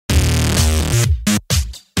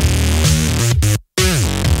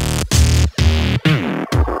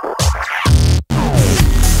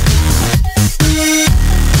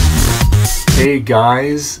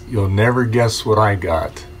guys, you'll never guess what I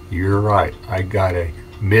got. You're right, I got a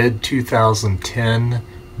mid-2010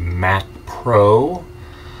 Mac Pro.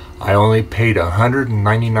 I only paid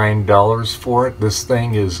 $199 for it. This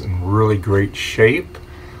thing is in really great shape.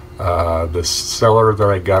 The seller that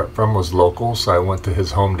I got it from was local, so I went to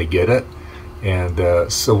his home to get it.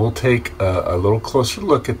 And so we'll take a little closer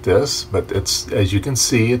look at this, but it's, as you can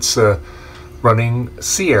see, it's running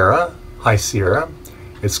Sierra, High Sierra.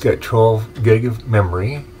 It's got 12 gig of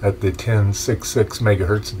memory at the 1066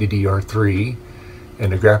 megahertz DDR3,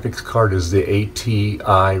 and the graphics card is the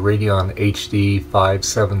ATI Radeon HD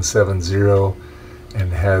 5770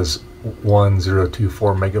 and has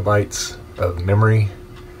 1024 megabytes of memory.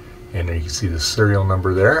 And there you can see the serial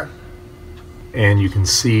number there, and you can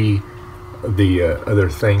see the other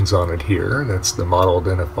things on it here. That's the model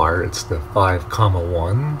identifier. It's the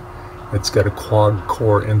 5,1. It's got a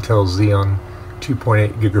quad-core Intel Xeon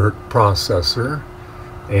 2.8 gigahertz processor,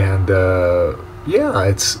 and yeah,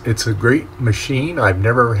 it's a great machine. I've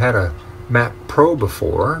never had a Mac Pro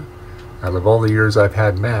before. Out of all the years I've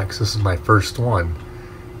had Macs, this is my first one,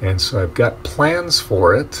 and so I've got plans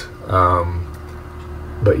for it.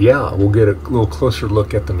 But yeah, we'll get a little closer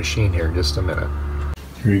look at the machine here in just a minute.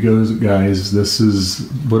 Here you go, guys. This is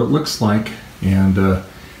what it looks like, and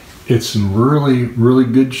it's in really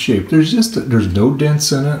good shape. There's no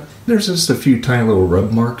dents in it. There's just a few tiny little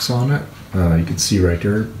rub marks on it. You can see right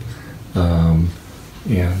there, and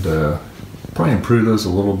probably improve those a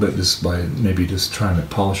little bit just by maybe just trying to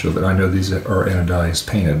polish it. But I know these are anodized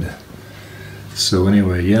painted. So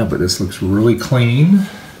anyway, yeah, but this looks really clean,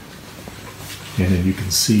 and then you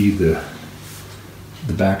can see the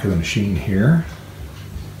back of the machine here.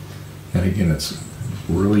 And again, it's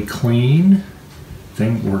really clean.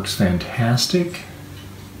 Thing works fantastic.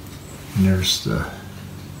 And there's the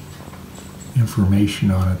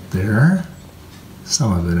information on it there.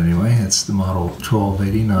 Some of it anyway. It's the model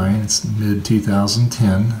 1289. It's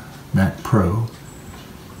mid-2010 Mac Pro.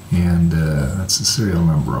 And that's the serial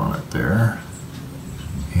number on it there.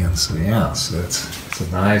 And so yeah, so it's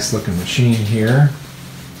a nice looking machine here.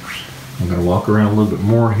 I'm going to walk around a little bit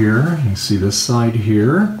more here. You can see this side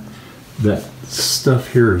here. That stuff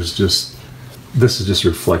here is just, this is just a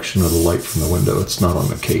reflection of the light from the window. It's not on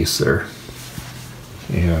the case there.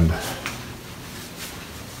 And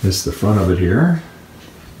this is the front of it here.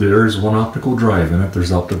 There's one optical drive in it.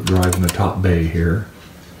 There's optical drive in the top bay here.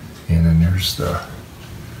 And then there's the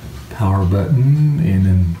power button, and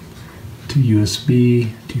then two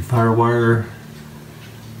USB, two FireWire.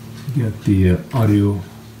 You got the audio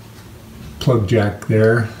plug jack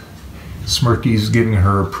there. Smirky's giving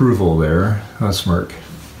her approval there. Smirk.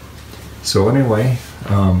 So anyway,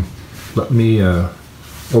 let me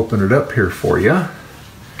open it up here for you.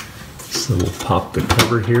 So we'll pop the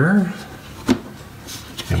cover here,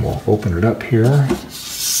 and we'll open it up here.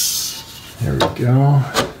 There we go.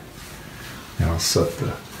 Now I'll set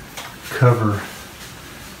the cover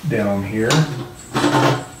down here,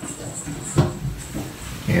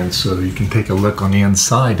 and so you can take a look on the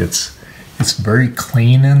inside. It's very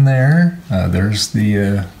clean in there. There's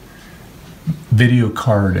the video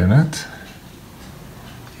card in it,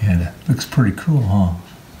 and it looks pretty cool, huh?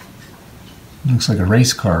 Looks like a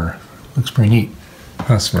race car. Looks pretty neat.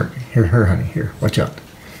 Huh, Smirk? Here, honey, here, watch out.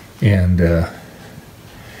 And you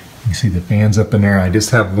can see the fans up in there. I just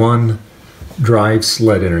have one drive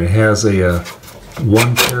sled in it. It has a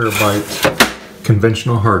 1 terabyte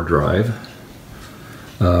conventional hard drive.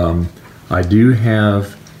 I do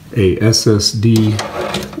have a SSD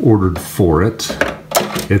ordered for it.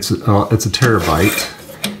 It's a terabyte,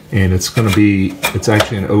 and it's going to be, it's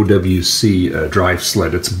actually an OWC drive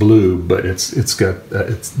sled. It's blue, but it's got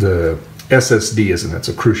it's the SSD isn't. It's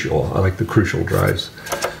a Crucial. I like the Crucial drives,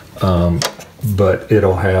 but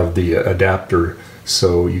it'll have the adapter,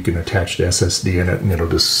 so you can attach the SSD in it, and it'll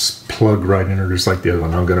just plug right in there, just like the other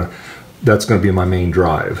one. That's gonna be my main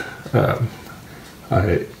drive. The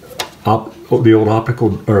old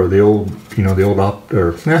optical, or the old,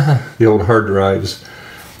 the old hard drives.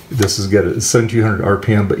 This has got a 7200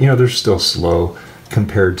 RPM, but they're still slow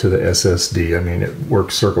compared to the SSD. I mean, it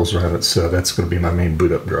works circles around it, so that's going to be my main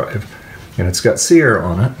boot up drive. And it's got Sierra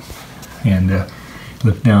on it. And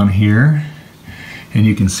look down here, and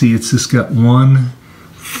you can see it's just got one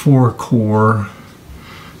 4-core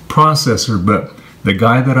processor, but the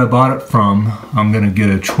guy that I bought it from, I'm going to get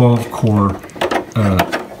a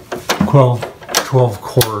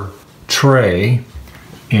 12-core tray,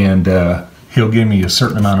 and he'll give me a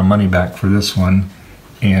certain amount of money back for this one,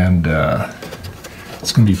 and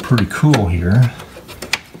it's going to be pretty cool here.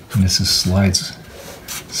 And this is slides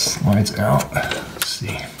out. Let's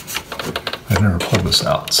see. I I've never pulled this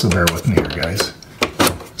out, so bear with me here, guys.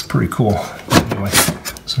 It's pretty cool. Anyway,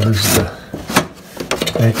 so there's the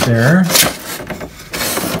right there.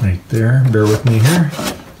 Right there. Bear with me here.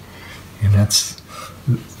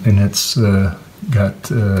 And it's got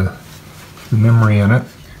the memory in it.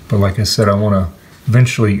 But like I said, I want to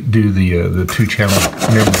eventually do the 2-channel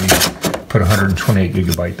memory, put 128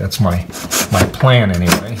 gigabyte. That's my plan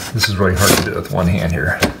anyway. This is really hard to do with one hand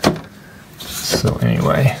here. So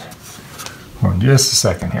anyway, hold on just a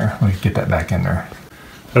second here. Let me get that back in there.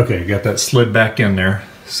 Okay, got that slid back in there.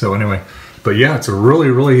 So anyway, but yeah, it's a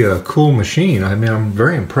really cool machine. I mean, I'm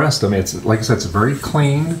very impressed. I mean, it's like I said, it's very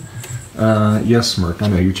clean. Yes, Smirk, I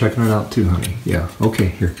know you're checking it out too, honey. Yeah. Okay,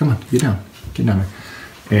 here, come on, get down there.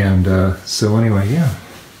 And so anyway, yeah.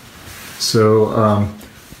 So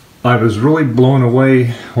I was really blown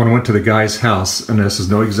away when I went to the guy's house, and this is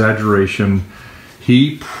no exaggeration.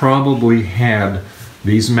 He probably had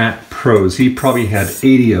these Mac Pros. He probably had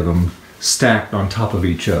 80 of them stacked on top of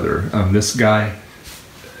each other. This guy,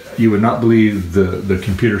 you would not believe the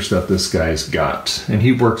computer stuff this guy's got, and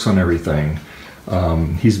he works on everything.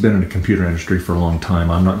 He's been in the computer industry for a long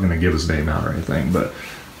time. I'm not going to give his name out or anything, but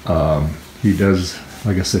he does.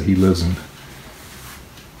 Like I said, he lives in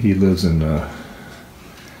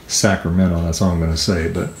Sacramento. That's all I'm going to say.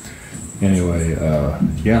 But anyway,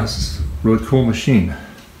 yeah, it's a really cool machine.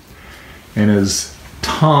 And as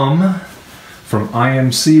Tom from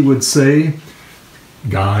IMC would say,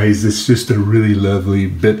 guys, it's just a really lovely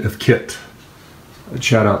bit of kit.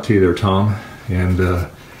 Shout out to you there, Tom. And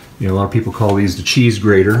you know, a lot of people call these the cheese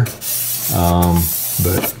grater,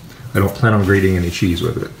 but I don't plan on grating any cheese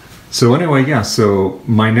with it. So anyway, yeah, so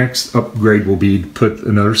my next upgrade will be to put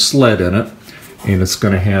another sled in it, and it's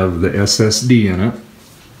going to have the SSD in it,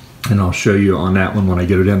 and I'll show you on that one when I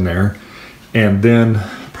get it in there. And then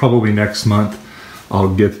probably next month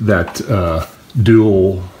I'll get that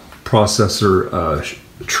dual processor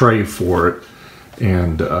tray for it,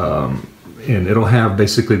 and it'll have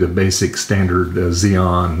basically the basic standard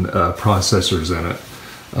Xeon processors in it.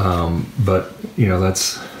 But you know,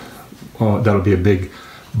 that'll be a big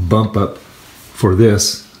bump up for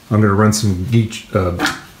this. I'm going to run some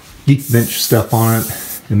Geekbench stuff on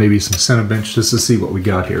it, and maybe some Cinebench, just to see what we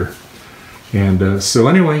got here. And so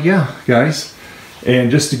anyway, yeah, guys, and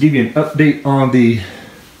just to give you an update on the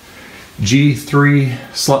G3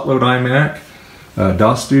 slot load iMac,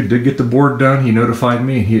 DOS Dude did get the board done. He notified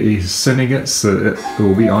me he's sending it, so it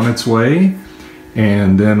will be on its way.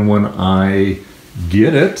 And then when I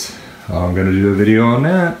get it, I'm going to do a video on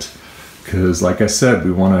that, because like I said,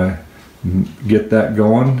 we want to get that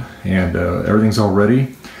going, and everything's all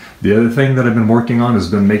ready. The other thing that I've been working on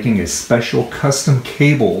has been making a special custom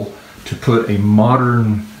cable to put a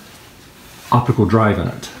modern optical drive in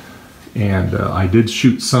it. And I did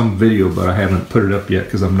shoot some video, but I haven't put it up yet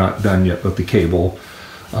because I'm not done yet with the cable.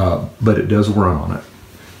 But it does run on it,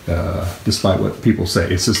 despite what people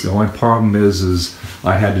say. It's just the only problem is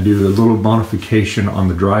I had to do a little modification on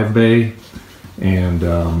the drive bay. And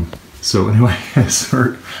so anyway,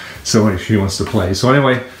 so she wants to play. So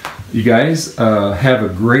anyway, you guys have a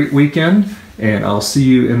great weekend, and I'll see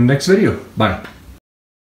you in the next video. Bye.